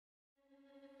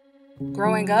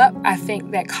Growing up, I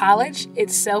think that college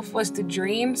itself was the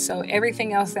dream, so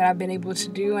everything else that I've been able to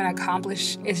do and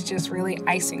accomplish is just really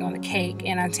icing on the cake,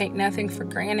 and I take nothing for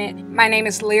granted. My name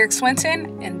is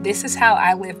Swinton, and this is how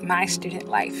I live my student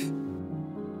life.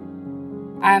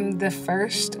 I'm the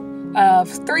first of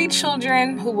 3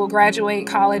 children who will graduate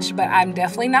college, but I'm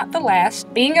definitely not the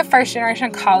last. Being a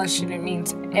first-generation college student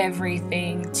means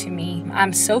everything to me.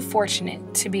 I'm so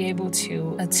fortunate to be able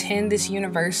to attend this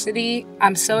university.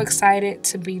 I'm so excited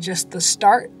to be just the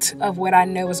start of what I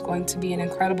know is going to be an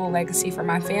incredible legacy for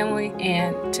my family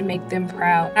and to make them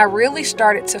proud. I really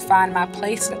started to find my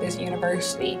place at this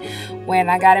university when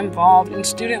I got involved in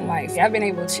student life. I've been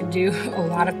able to do a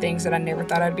lot of things that I never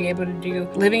thought I'd be able to do.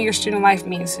 Living your student life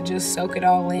means to just soak it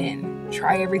all in.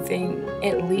 Try everything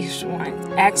at least once.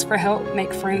 Ask for help,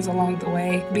 make friends along the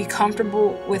way. Be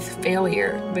comfortable with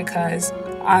failure, because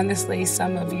honestly,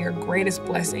 some of your greatest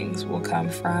blessings will come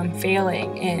from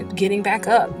failing and getting back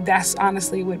up. That's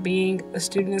honestly what being a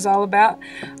student is all about.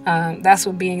 That's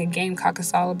what being a Gamecock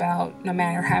is all about. No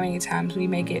matter how many times we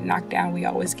may get knocked down, we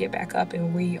always get back up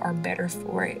and we are better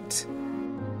for it.